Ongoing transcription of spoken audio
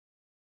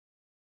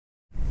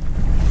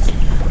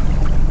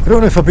I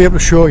don't know if I'll be able to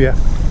show you,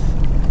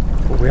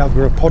 but we have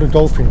got a pod of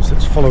dolphins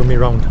that's following me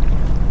around.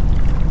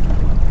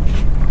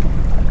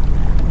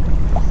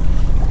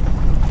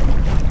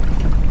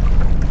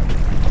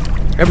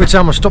 Every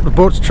time I stop the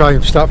boat to try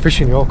and start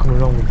fishing, they all come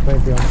around and play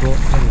behind the boat.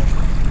 Anyway.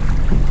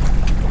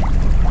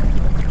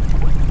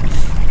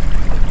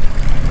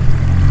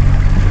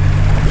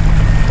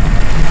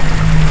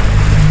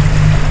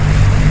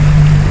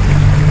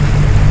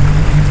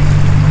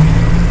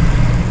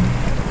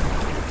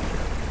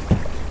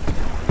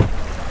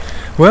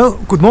 Well,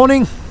 good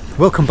morning.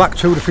 Welcome back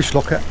to the Fish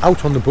Locker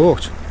out on the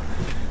boat.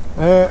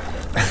 Yeah,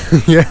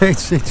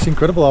 it's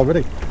incredible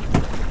already.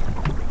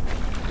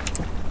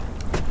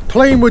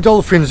 Playing with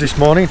dolphins this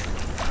morning.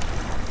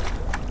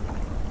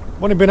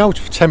 I've only been out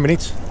for 10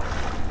 minutes.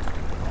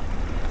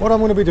 What I'm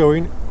going to be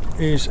doing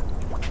is,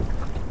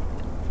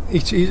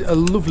 it is a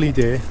lovely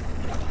day.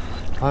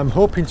 I'm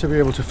hoping to be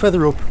able to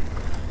feather up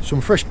some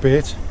fresh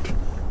bait.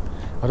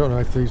 I don't know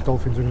if these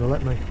dolphins are going to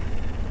let me.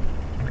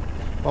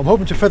 I'm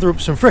hoping to feather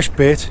up some fresh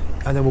bait,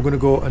 and then we're going to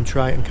go and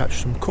try and catch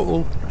some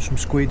cuttle, some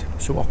squid,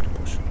 some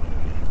octopus.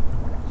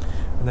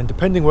 And then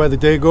depending where the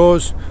day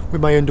goes, we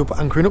may end up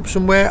anchoring up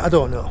somewhere, I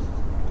don't know.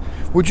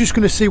 We're just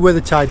going to see where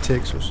the tide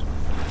takes us.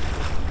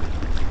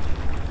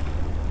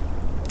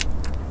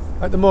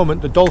 At the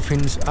moment, the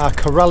dolphins are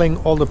corralling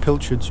all the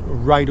pilchards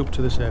right up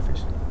to the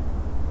surface.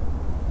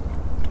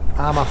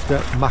 I'm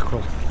after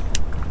mackerel.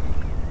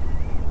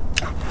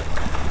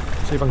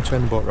 See if I can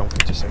turn the boat around for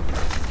you to see.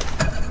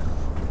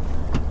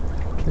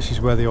 This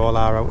is where they all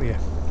are out here.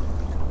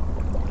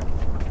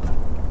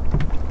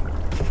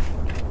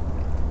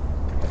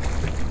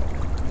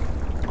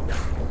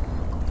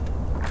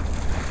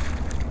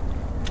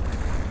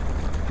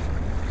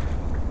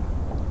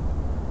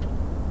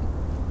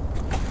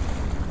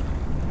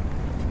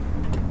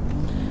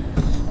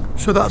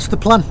 So that's the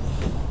plan.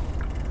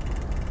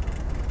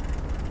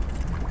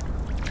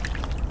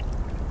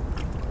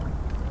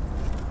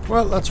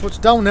 Well, that's what's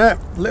down there,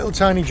 little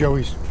tiny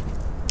joeys.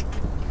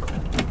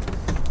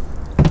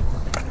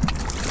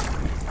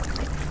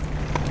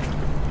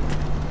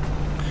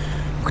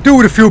 Could do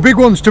with a few big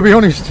ones, to be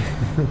honest.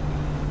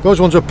 Those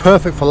ones are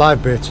perfect for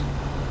live bait.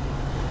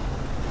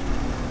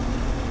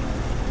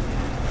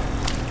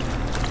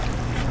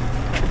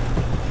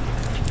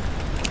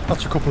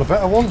 That's a couple of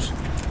better ones.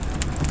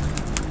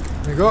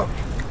 There you go.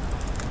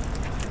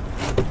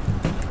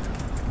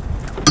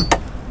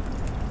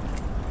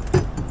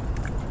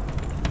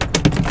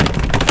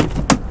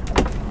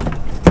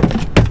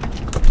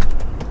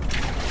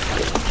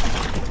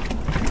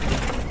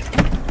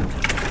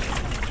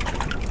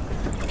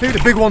 Keep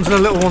the big ones and the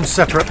little ones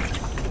separate.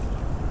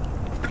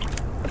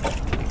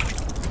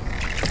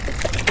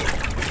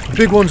 The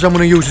big ones I'm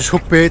going to use as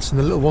hook baits, and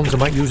the little ones I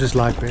might use as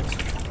live baits.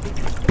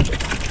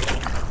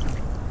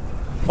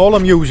 All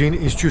I'm using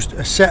is just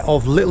a set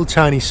of little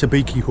tiny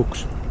sabiki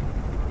hooks.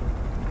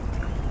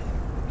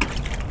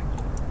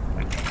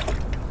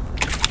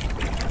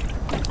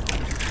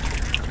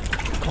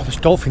 God, there's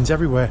dolphins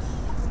everywhere.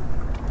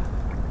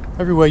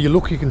 Everywhere you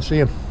look you can see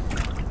them.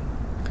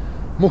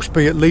 Must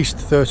be at least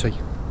 30.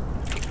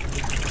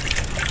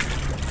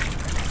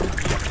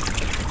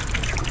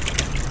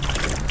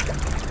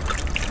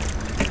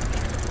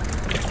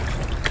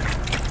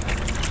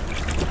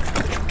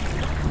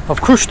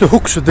 I've crushed the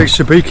hooks of these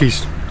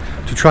sabikis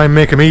to try and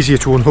make them easier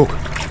to unhook,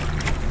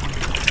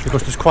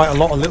 because there's quite a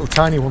lot of little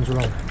tiny ones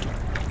around.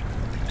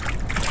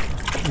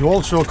 You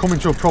also come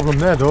into a problem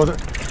there though, that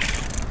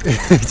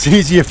it's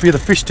easier for the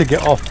fish to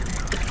get off.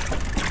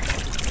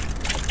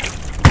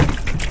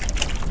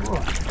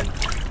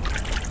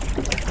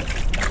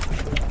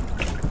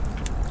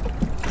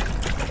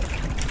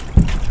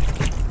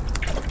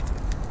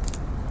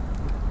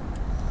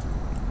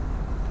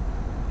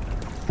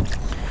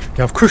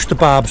 Now I've crushed the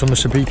barbs on the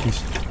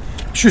sabikis.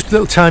 It's just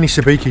little tiny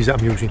sabikis that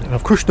I'm using, and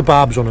I've crushed the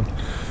barbs on them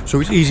so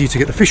it's easy to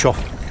get the fish off.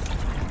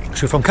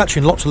 So if I'm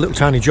catching lots of little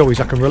tiny joeys,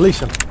 I can release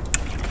them.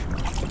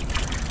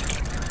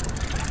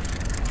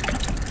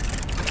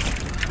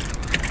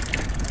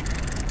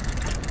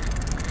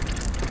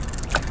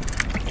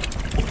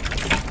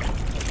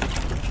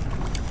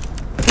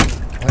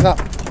 Like that.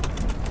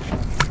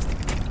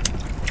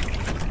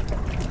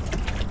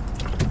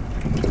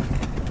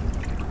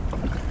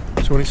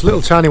 So when it's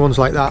little tiny ones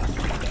like that,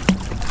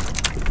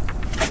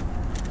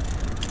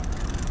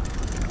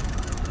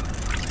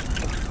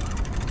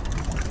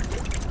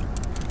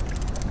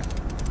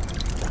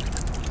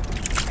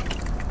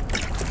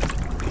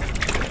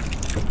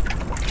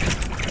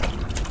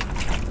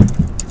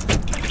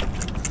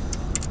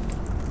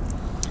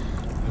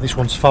 this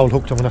one's foul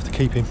hooked, I'm going to have to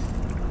keep him.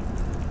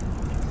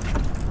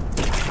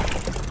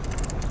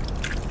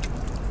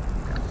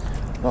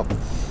 Oh.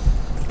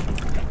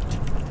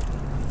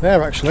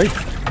 There actually.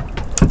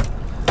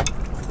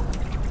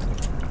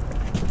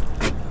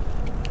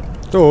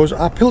 Those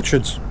are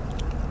pilchards.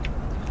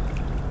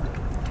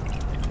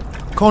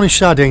 Cornish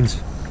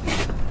sardines.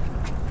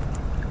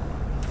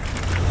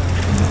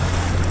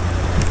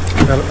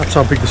 That's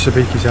how big the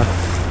sabikis are.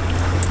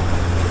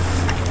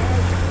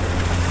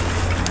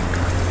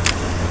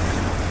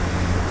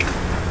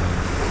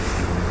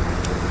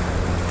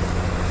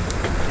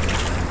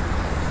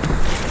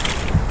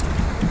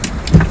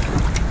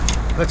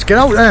 get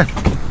out there.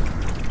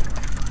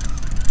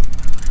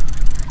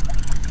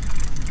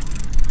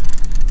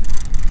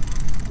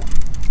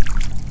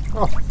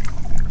 Oh.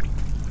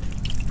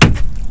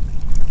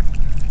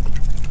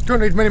 Don't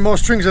need many more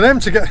strings of them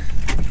to get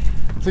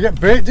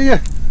bait, do you?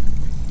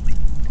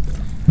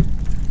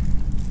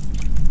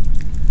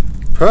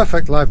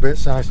 Perfect live bait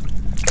size.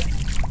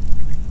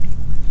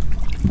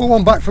 Put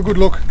one back for good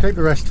luck, keep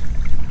the rest.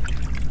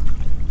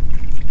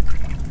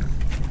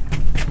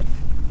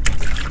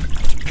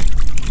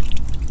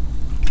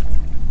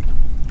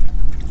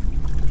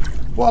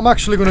 What I'm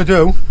actually going to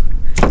do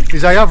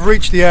is I have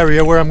reached the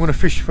area where I'm going to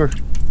fish for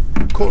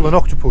cuttle and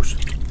octopus.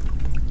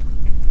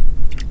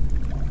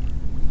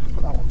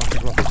 Put that one back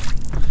as well.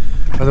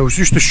 And there was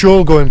just a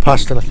shoal going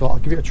past and I thought I'll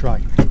give it a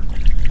try.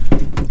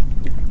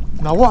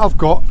 Now what I've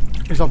got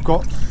is I've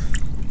got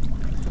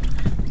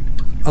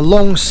a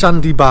long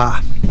sandy bar.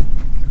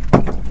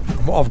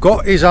 And what I've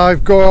got is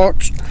I've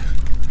got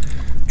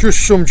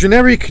just some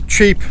generic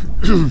cheap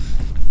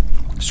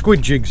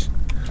squid jigs.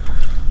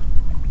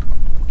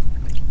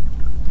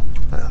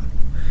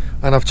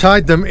 And I've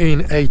tied them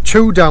in a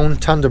 2-down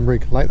tandem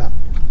rig like that.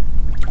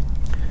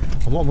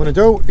 And what I'm going to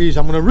do is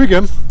I'm going to rig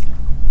them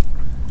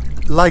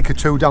like a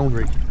 2-down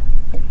rig,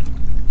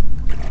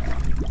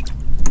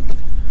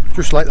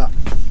 just like that,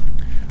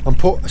 and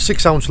put a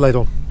 6-ounce lead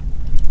on.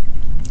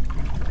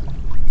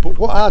 But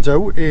what I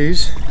do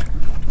is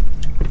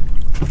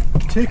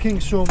taking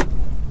some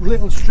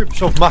little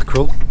strips of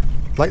mackerel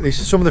like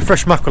this, some of the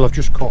fresh mackerel I've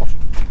just caught,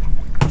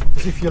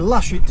 is if you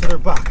lash it to their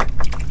back,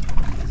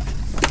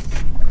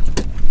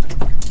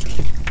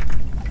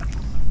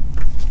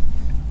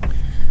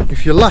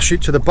 if you lash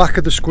it to the back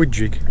of the squid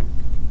jig,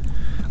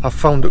 I've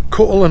found that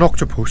cuttle and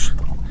octopus,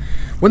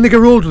 when they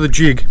get hold of the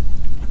jig,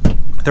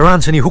 there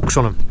aren't any hooks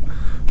on them,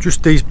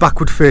 just these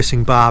backward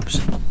facing barbs.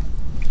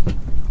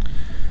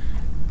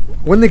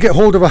 When they get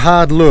hold of a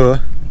hard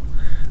lure,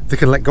 they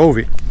can let go of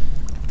it.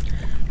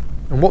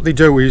 And what they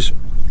do is,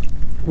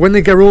 when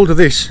they get hold of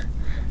this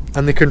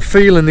and they can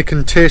feel and they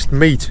can taste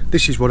meat,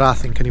 this is what I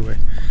think anyway,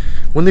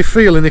 when they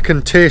feel and they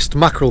can taste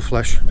mackerel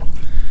flesh,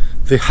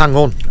 they hang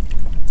on.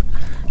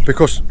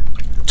 Because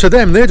to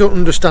them, they don't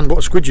understand what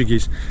a squid jig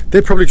is.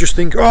 They probably just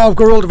think, oh, I've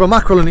got hold of a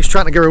mackerel and it's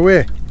trying to get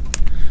away.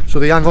 So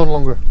they hang on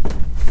longer.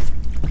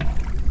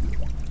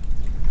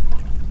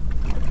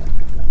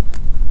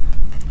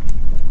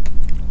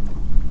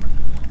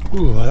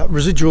 Ooh, that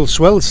residual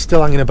swell's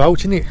still hanging about,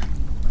 isn't it?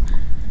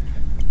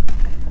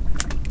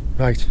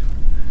 Right.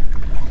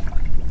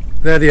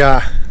 There they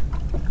are.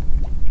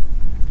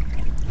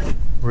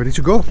 Ready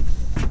to go.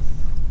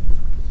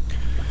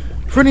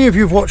 For any of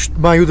you who've watched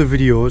my other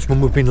videos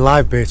when we've been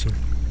live baiting,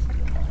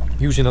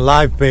 using a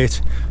live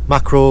bait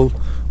mackerel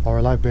or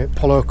a live bait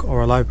pollock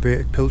or a live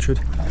bait pilchard,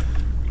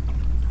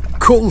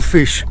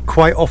 cuttlefish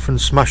quite often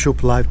smash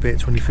up live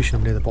baits when you're fishing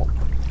them near the bottom.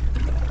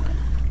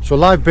 So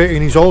live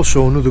baiting is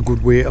also another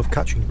good way of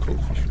catching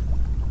cuttlefish.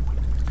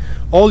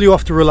 All you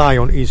have to rely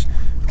on is,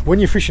 when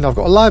you're fishing, I've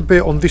got a live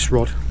bait on this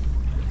rod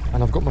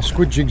and I've got my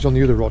squid jigs on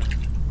the other rod.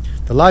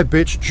 The live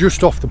bait's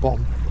just off the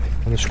bottom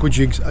and the squid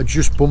jigs are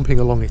just bumping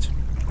along it.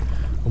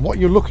 And what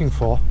you're looking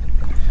for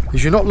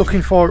is, you're not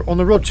looking for, on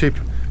the rod tip,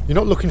 you're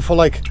not looking for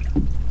like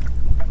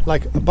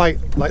a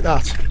bite like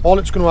that. All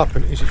it's going to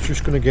happen is it's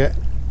just going to get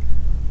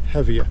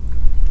heavier.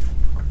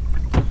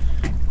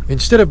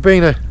 Instead of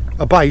being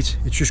a bite,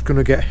 it's just going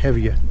to get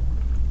heavier.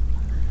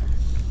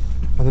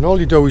 And then all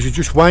you do is you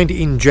just wind it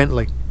in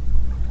gently.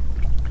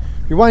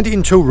 If you wind it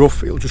in too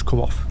rough, it'll just come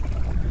off.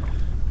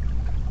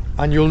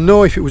 And you'll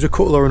know if it was a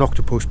cuttle or an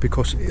octopus,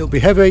 because it'll be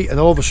heavy and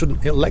all of a sudden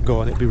it'll let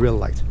go and it'll be real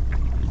light.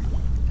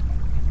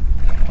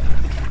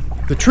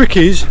 The trick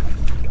is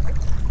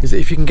that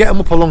if you can get them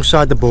up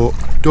alongside the boat,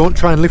 don't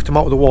try and lift them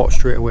out of the water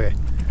straight away.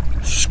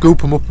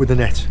 Scoop them up with the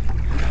net.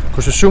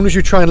 Because as soon as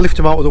you try and lift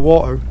them out of the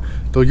water,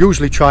 they'll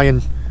usually try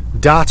and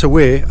dart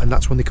away, and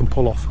that's when they can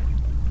pull off.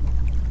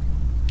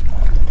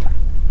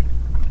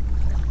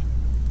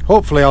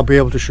 Hopefully I'll be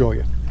able to show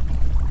you.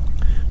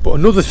 But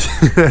another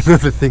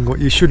thing what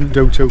you shouldn't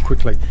do too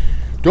quickly,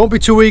 don't be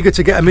too eager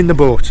to get them in the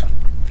boat,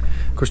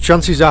 because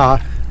chances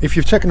are, if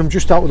you've taken them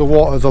just out of the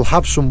water, they'll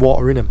have some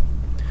water in them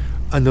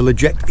and they'll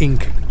eject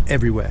ink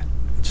everywhere.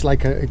 It's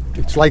like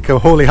a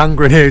holy hand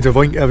grenade of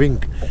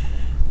ink. It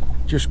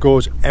just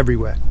goes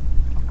everywhere.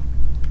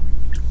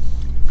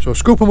 So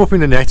scoop them up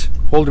in the net,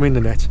 hold them in the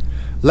net,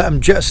 let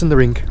them jettison the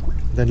ink,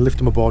 then lift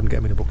them aboard and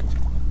get them in a bucket.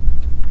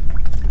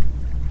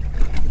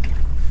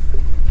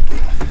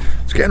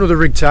 Let's get another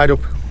rig tied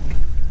up.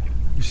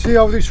 You see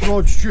how this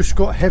rod's just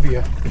got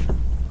heavier?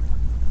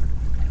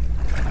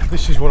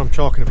 This is what I'm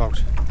talking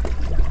about.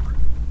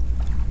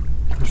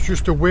 There's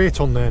just a weight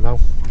on there now.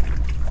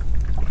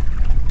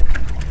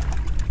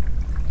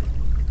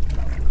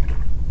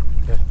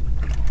 Yeah.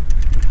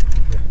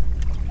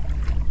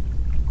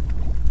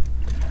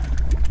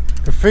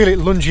 I can feel it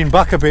lunging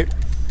back a bit.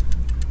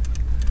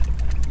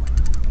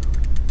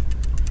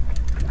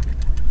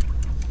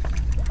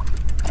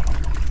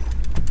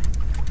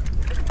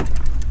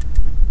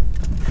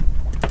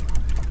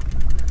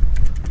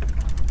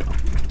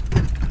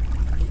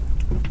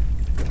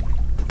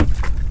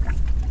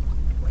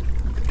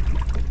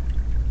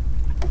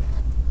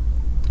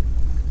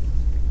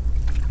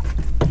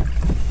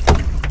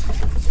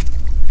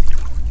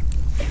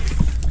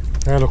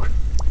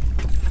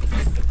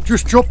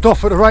 just dropped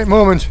off at the right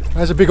moment.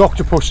 There's a big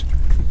octopus.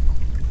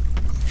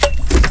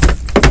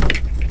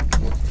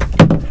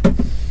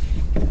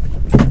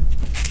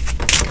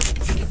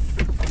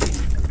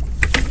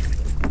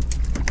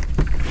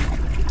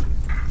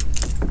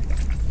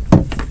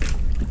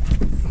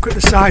 Look at the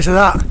size of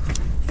that.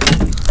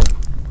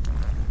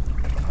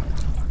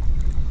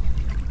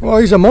 Oh,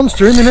 he's a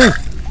monster, isn't he?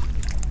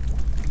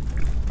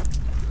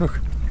 Look.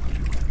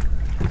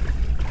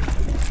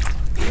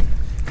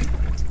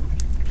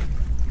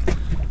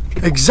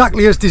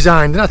 Exactly as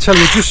designed, and I tell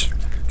you,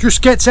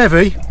 just gets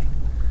heavy.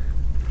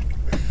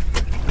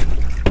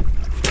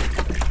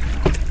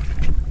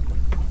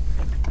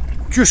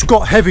 Just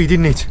got heavy,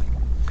 didn't it?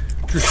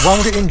 Just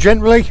wound it in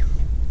gently.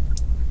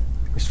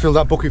 Let's fill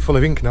that bucket full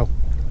of ink now.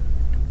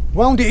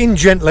 Wound it in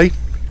gently,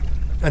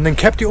 and then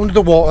kept it under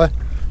the water,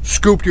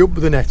 scooped it up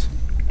with a net.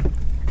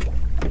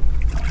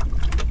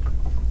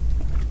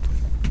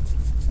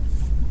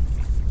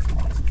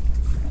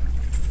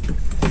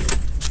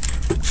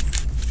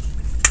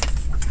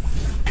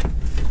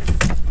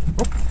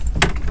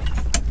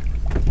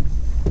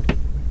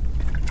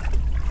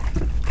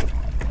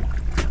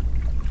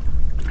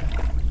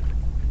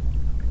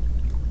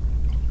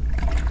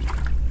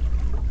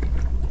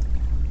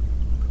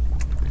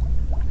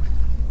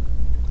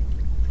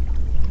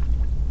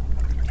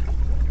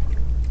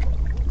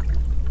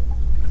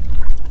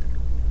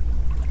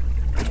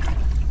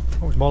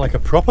 More like a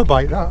proper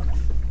bite, that.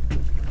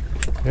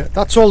 Yeah,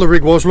 that's all the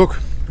rig was. Look,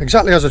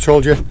 exactly as I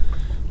told you.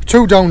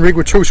 2 down rig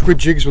with 2 squid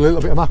jigs with a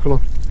little bit of mackerel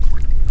on.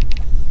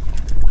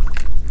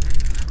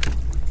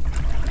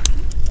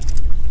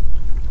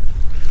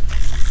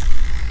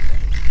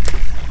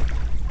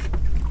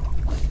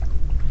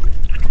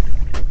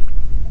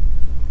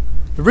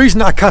 The reason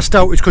that I cast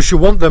out is because you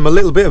want them a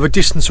little bit of a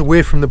distance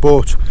away from the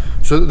boat,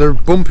 so that they're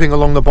bumping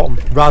along the bottom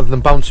rather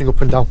than bouncing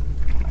up and down.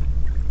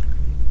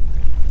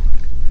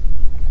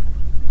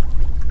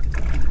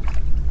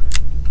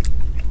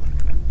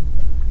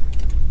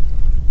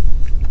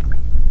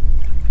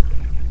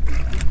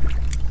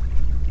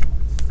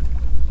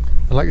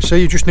 And like I say,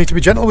 you just need to be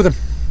gentle with them.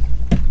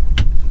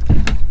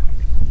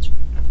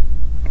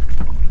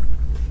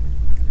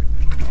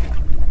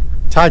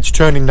 Tide's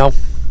turning now.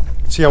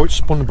 See how it's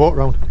spun the boat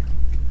round.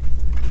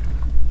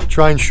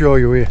 Try and show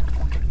you here.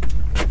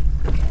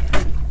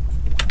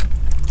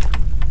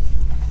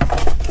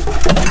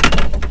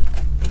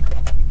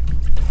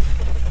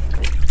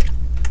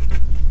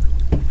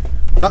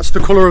 That's the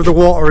colour of the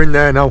water in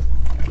there now.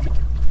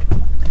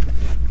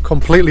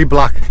 Completely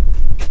black.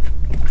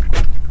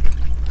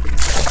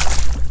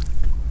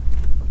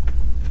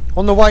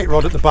 On the white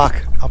rod at the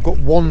back, I've got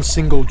 1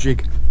 single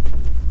jig.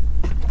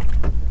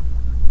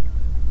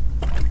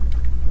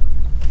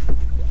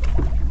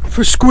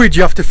 For squid,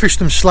 you have to fish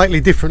them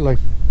slightly differently.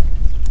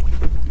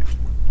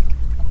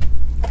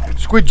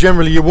 Squid,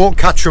 generally, you won't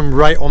catch them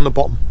right on the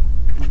bottom.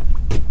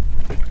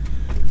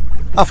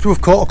 After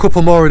we've caught a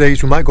couple more of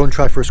these, we might go and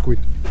try for a squid.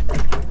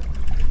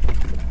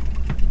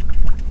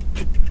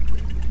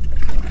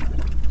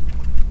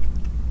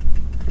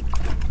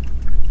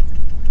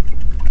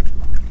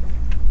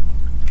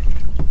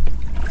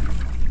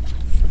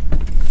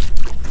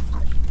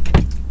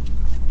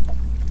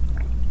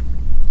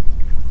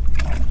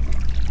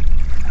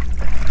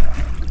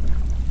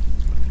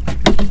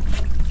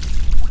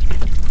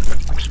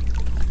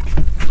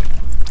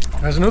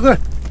 There's another.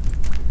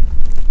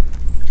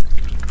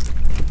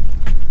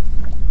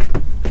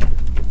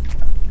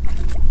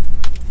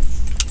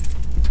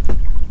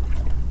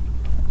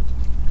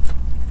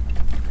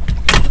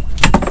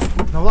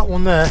 Now that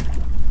one there,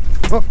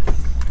 oh.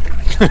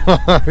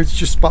 It's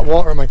just spat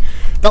water at me.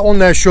 That one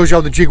there shows you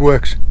how the jig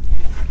works.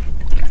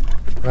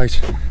 Right.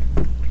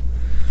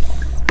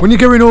 When you're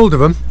getting hold of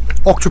them,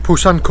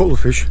 octopus and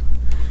cuttlefish,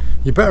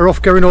 you're better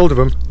off getting hold of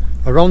them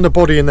around the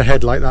body and the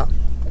head like that.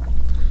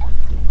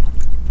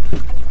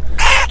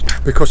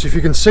 Because if you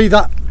can see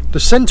that, the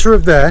centre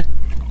of there,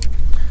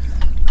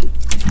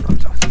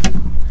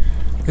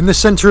 in the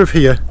centre of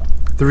here,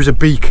 there is a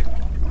beak.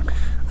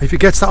 If it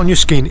gets that on your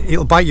skin,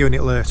 it'll bite you and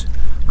it'll hurt.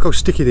 Look how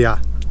sticky they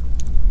are.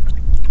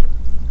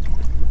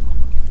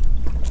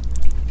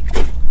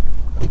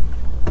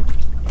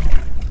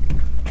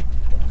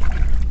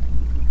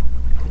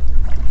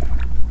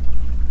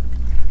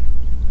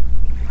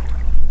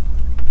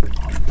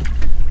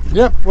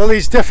 Yep, well,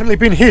 he's definitely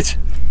been hit.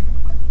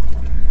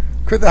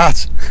 Look at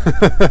that.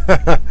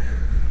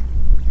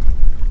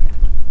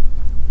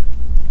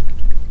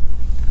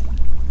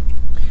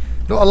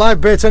 Not a live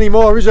bait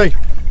anymore, is he?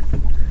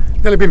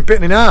 Nearly been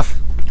bitten in half.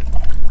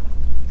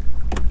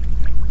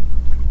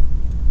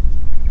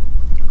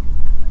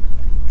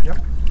 Yep.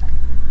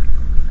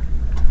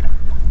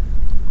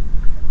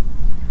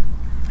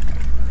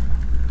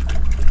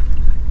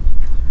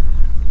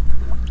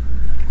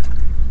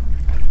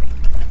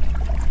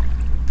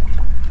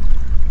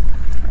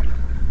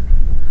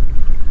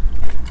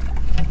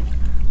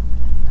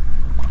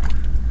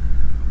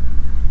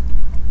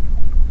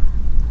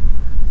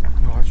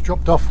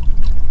 Dropped off.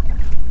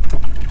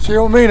 See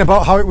what I mean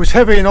about how it was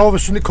heavy and all of a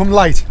sudden it come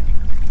light?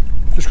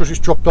 just because it's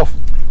dropped off.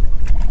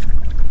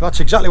 That's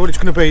exactly what it's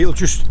going to be. It'll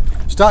just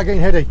start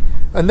getting heady,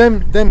 and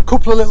then them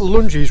couple of little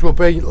lunges will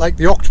be like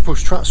the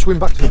octopus trying to swim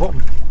back to the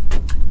bottom.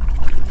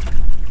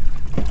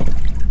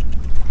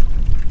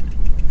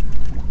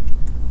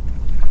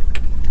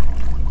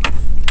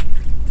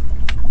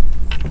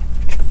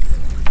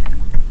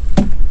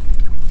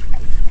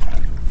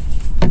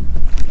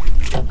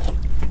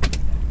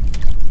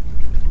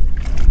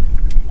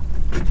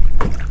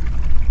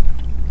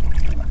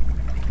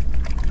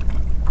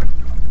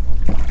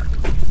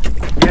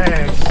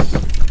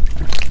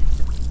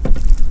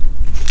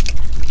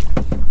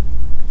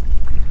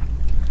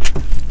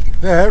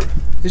 There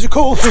is a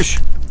cuttlefish.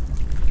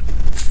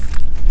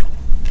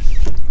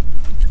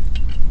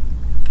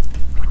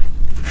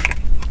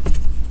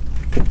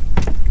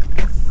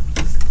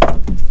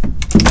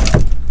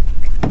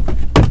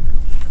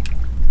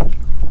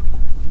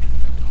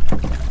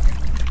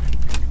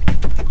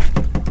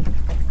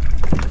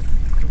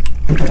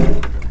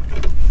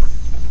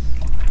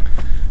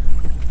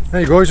 There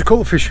you go, he's a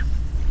cuttlefish.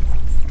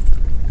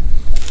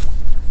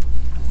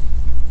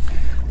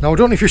 Now I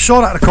don't know if you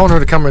saw that at the corner of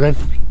the camera then.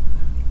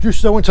 Just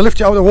as I went to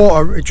lift it out of the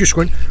water, it just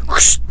went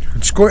whoosh,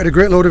 and squirted a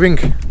great load of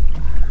ink.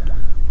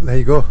 There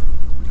you go.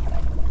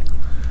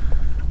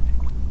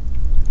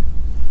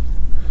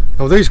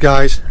 Now these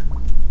guys,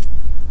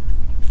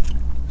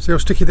 see how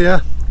sticky they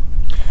are?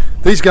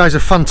 These guys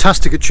are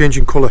fantastic at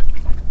changing colour.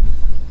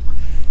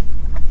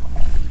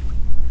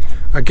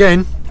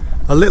 Again,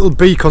 a little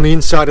beak on the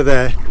inside of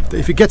there, that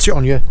if it gets it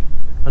on you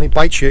and it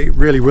bites you, it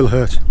really will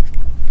hurt.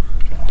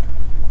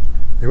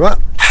 There you are.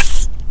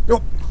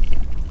 Oh.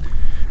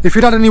 If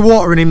you'd had any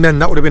water in him then,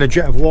 that would have been a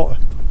jet of water.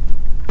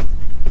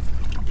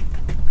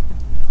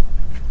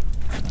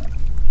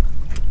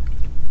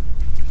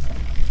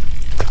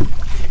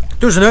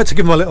 Doesn't hurt to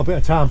give him a little bit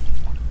of time,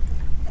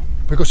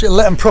 because it'll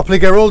let him properly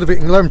get hold of it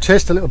and let him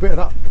taste a little bit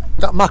of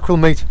that mackerel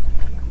meat.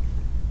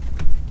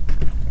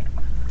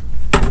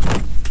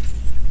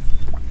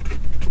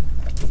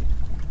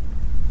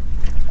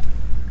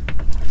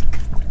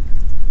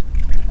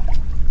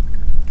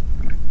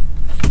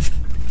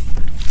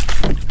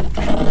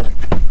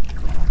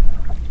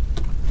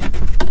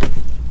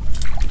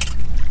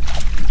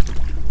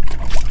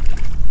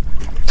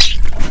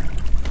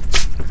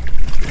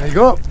 There you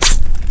go.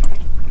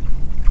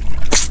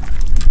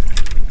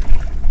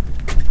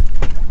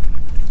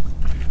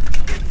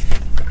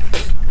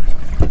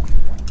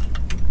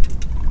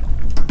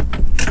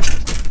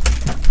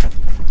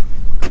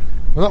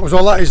 Well, that was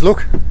all that is,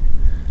 look.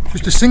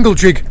 Just a single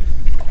jig.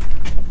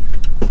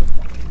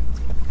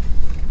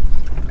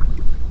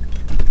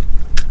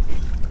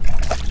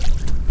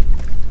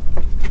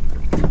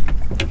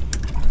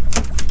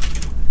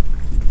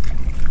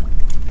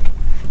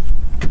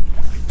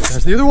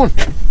 There's the other one.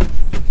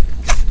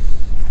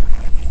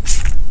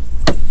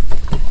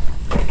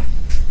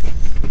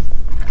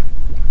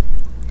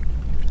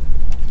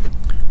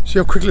 See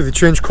how quickly they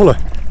change colour?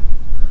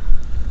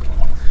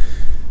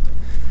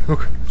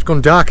 Look, it's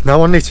gone dark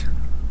now, hasn't it?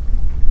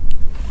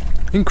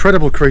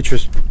 Incredible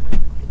creatures.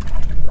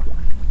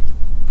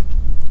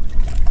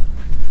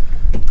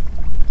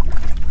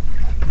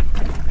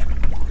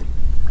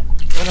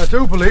 And I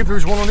do believe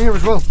there's one on here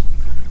as well.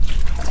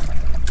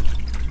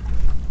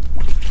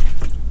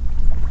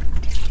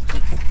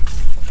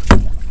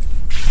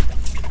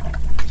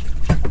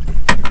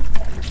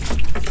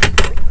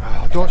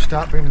 Oh, don't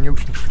start being a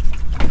nuisance.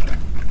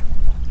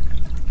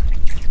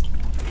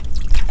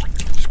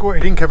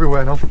 Squirted ink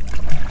everywhere now.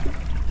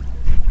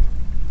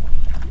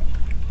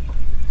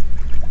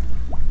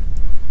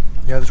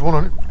 Yeah, there's one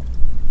on it.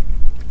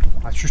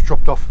 It's just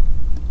dropped off.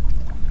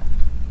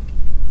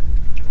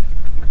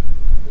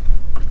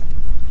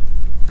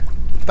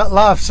 That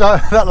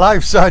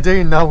live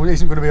sardine now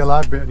isn't going to be a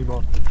live bait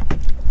anymore.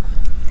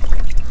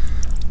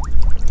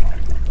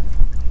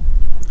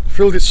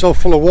 Filled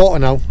itself full of water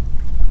now.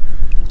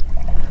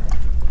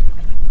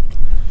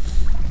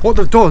 What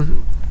they've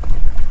done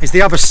is they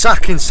have a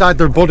sac inside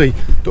their body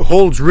that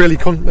holds really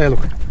there,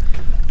 look.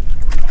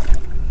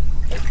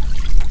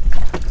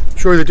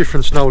 Show you the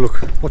difference now,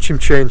 look. Watch him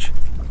change.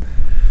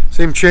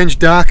 See him change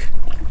dark?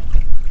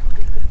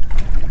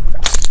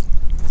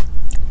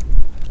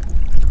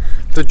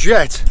 The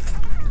jet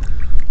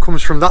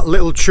comes from that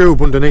little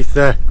tube underneath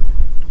there.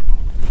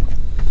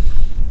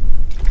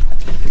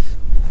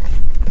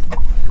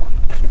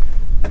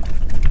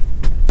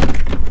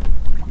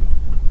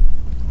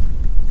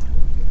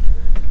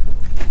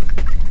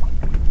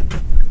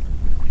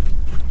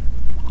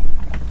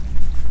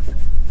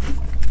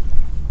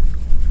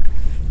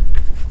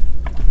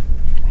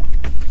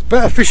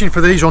 Better fishing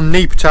for these on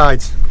neap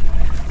tides,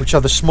 which are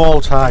the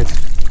small tides,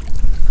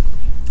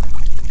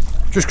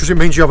 just because it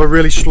means you have a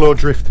really slow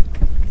drift.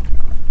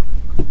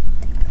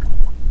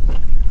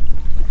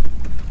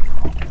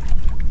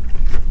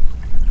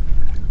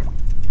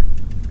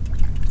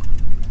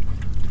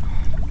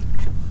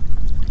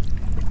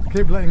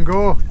 Keep letting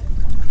go.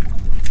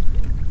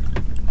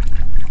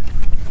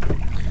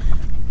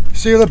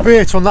 See the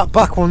bait on that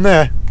back one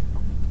there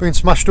being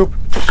smashed up?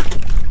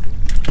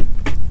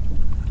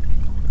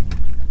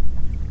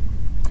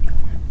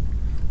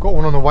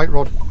 one on the white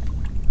rod.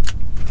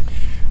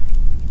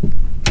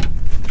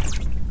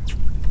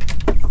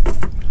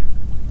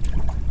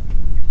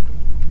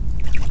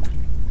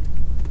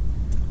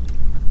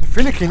 They're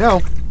finicky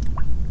now.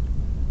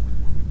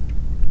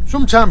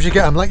 Sometimes you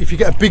get them, like if you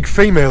get a big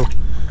female,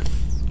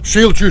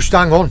 she'll just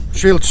hang on.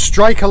 She'll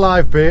strike a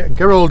live bait and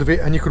get hold of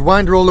it, and you could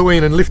wind her all the way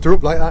in and lift her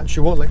up like that and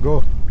she won't let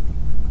go.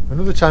 And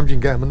other times you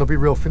can get them and they'll be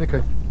real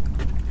finicky.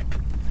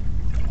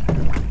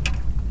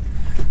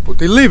 But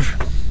they live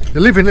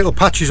in little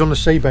patches on the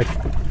seabed.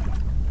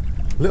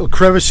 Little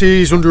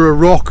crevices under a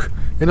rock,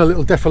 in a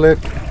little defilade.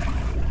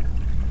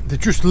 They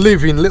just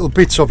live in little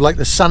bits of like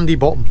the sandy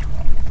bottom.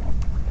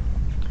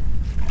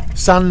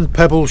 Sand,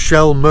 pebble,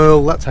 shell,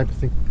 merle, that type of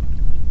thing.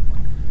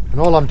 And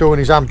all I'm doing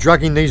is I'm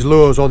dragging these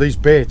lures or these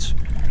baits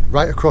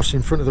right across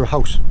in front of the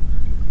house.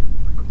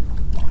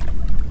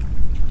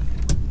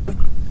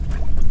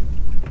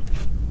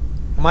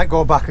 I might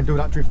go back and do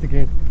that drift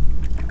again.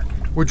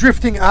 We're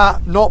drifting at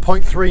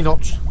 0.3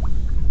 knots.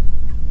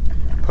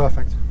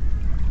 Perfect.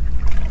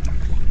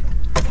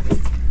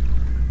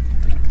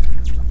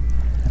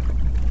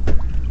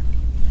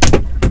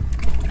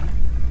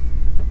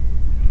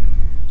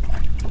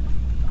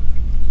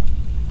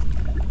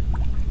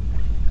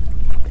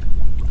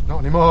 Not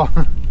anymore.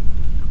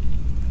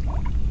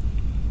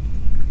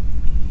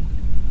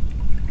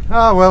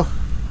 Ah well.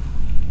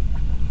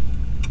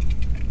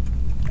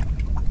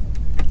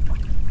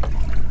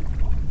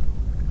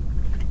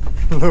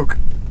 Look.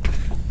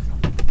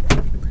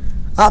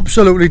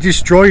 Absolutely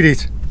destroyed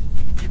it.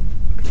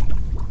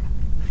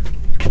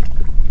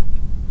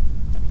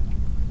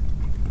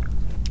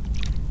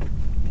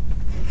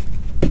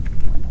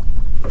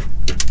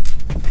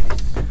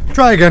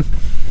 Try again.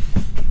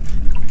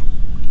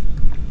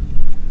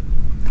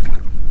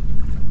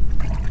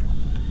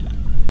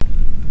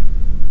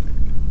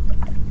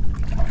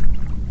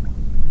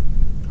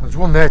 There's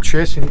one there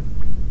chasing it.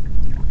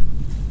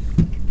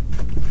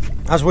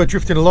 As we're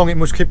drifting along, it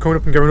must keep coming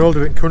up and getting hold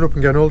of it, and coming up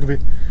and getting hold of it,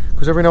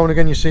 because every now and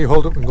again you see it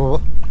hold up and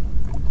go.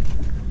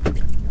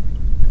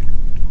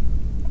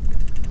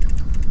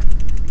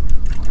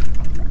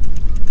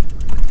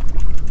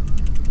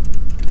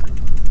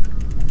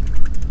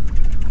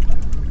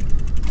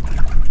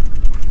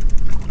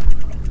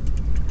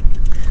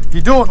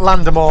 You don't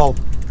land them all.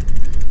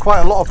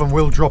 Quite a lot of them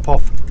will drop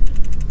off.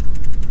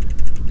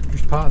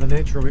 Just part of the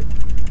nature of it.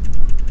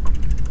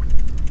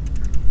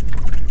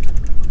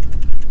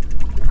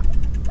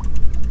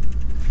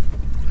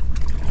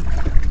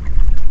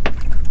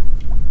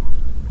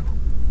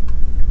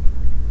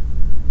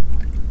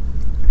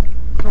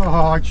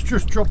 Oh, it's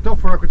just dropped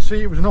off where I could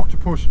see it was an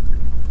octopus.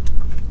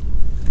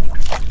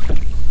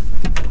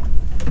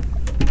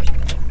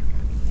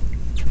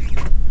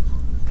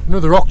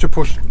 Another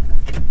octopus.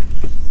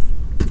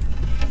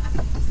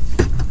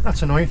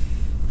 That's annoying.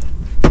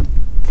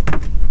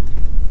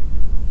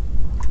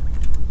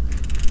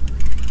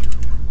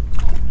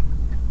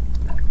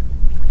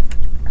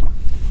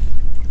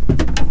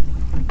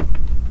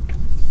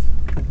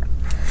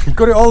 He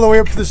got it all the way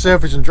up to the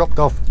surface and dropped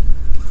off.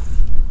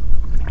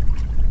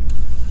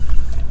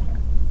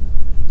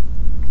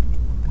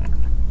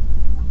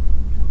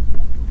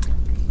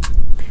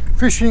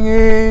 Fishing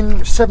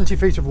in 70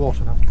 feet of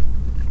water now.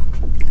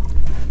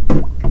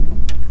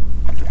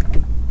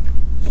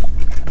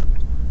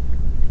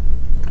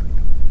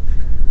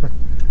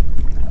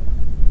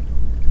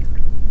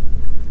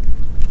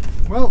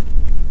 Well,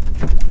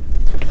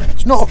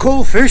 it's not a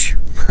cool fish.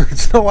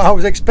 It's not what I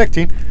was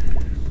expecting.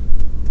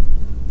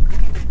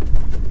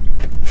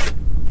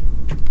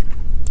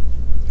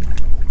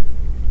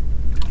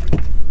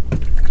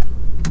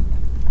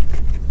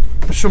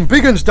 There's some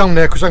big ones down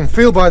there because I can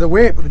feel by the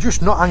weight, but they're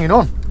just not hanging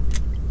on.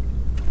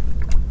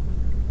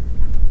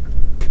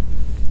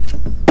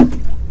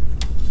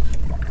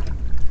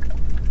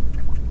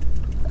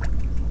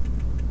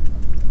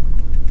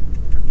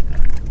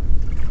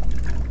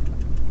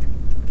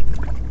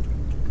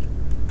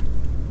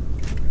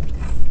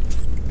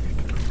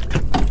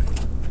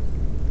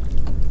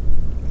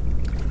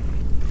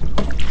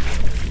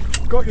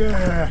 Got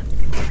ya!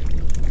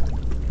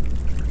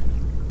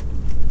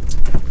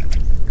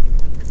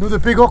 Another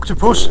big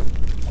octopus.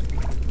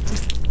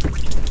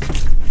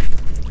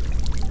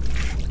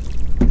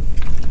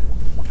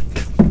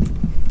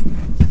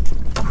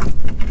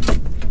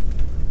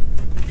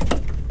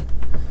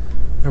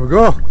 There we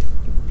go.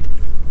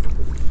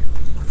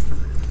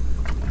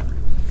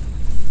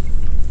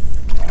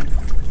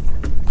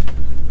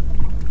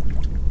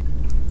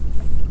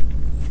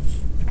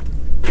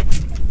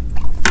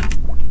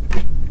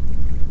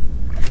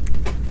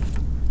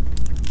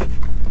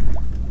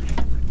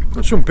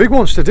 Got some big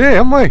ones today,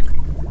 haven't we?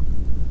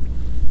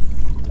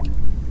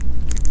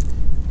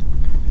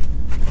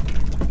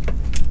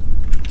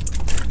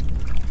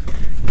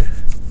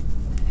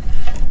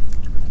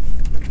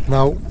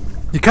 Now,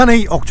 you can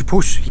eat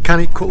octopus, you can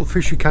eat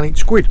cuttlefish, you can eat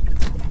squid.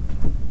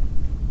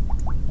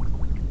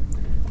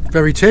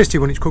 Very tasty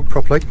when it's cooked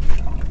properly.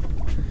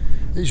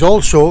 It's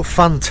also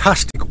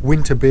fantastic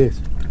winter bait.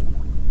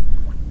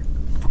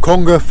 For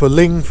conger, for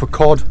ling, for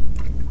cod.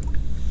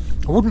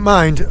 I wouldn't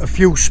mind a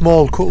few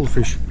small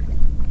cuttlefish.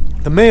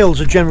 The males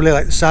are generally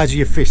like the size of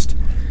your fist.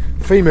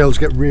 Females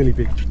get really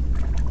big.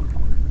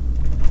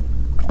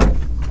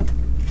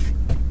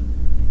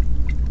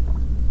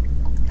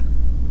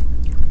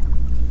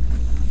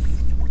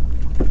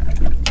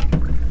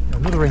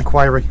 Another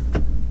inquiry.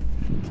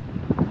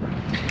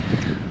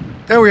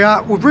 There we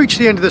are, we've reached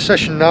the end of the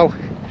session now.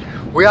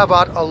 We have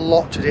had a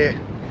lot today.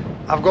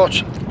 I've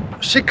got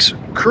 6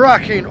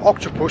 cracking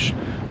octopus.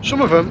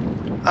 Some of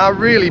them are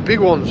really big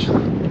ones.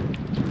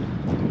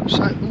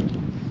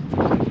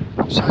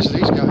 Size of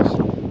these guys.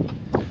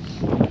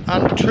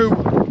 And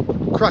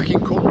 2 cracking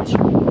cuttles.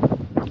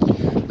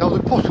 Now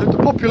the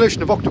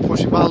population of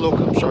octopus in my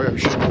local, I'm sorry, I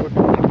was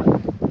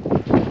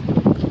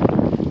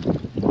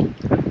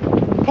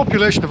the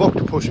population of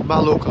octopus in my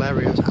local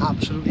area has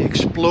absolutely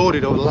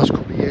exploded over the last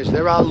couple of years.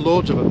 There are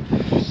loads of them.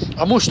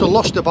 I must have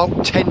lost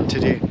about 10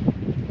 today.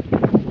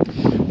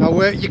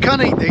 Now you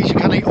can eat these, you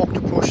can eat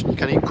octopus, you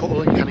can eat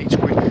cuttle, and you can eat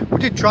squid. We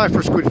did try for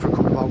a squid for a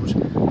couple of hours,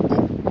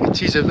 but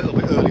it is a little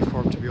bit early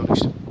for them, to be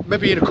honest.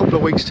 Maybe in a couple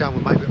of weeks' time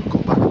we might be able to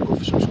come back and go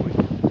for some squid.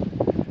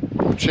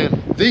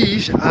 But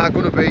these are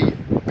going to be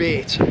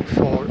bait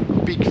for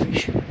big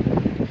fish.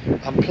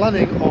 I'm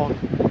planning on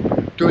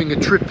doing a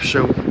trip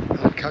soon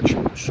and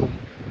catching some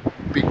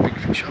big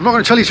fish. I'm not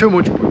going to tell you too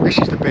much, but this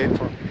is the bait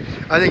for them.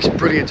 I think it's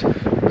brilliant.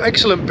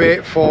 Excellent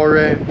bait for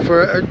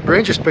a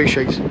range of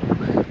species.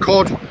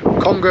 Cod,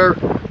 conger,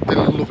 they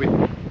love it.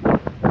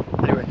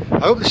 Anyway, I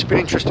hope this has been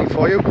interesting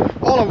for you.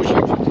 All I was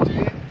using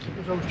today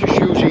was I was just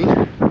using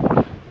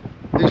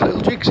these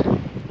little jigs.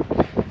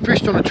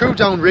 Fished on a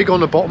 2-down rig on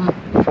the bottom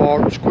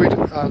for squid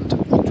and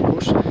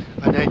octopus,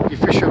 and then you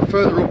fish them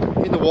further up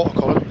in the water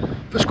column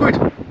for squid.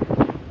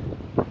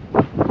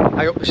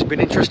 I hope this has been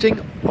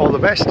interesting. All the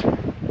best.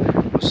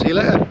 We'll see you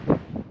later.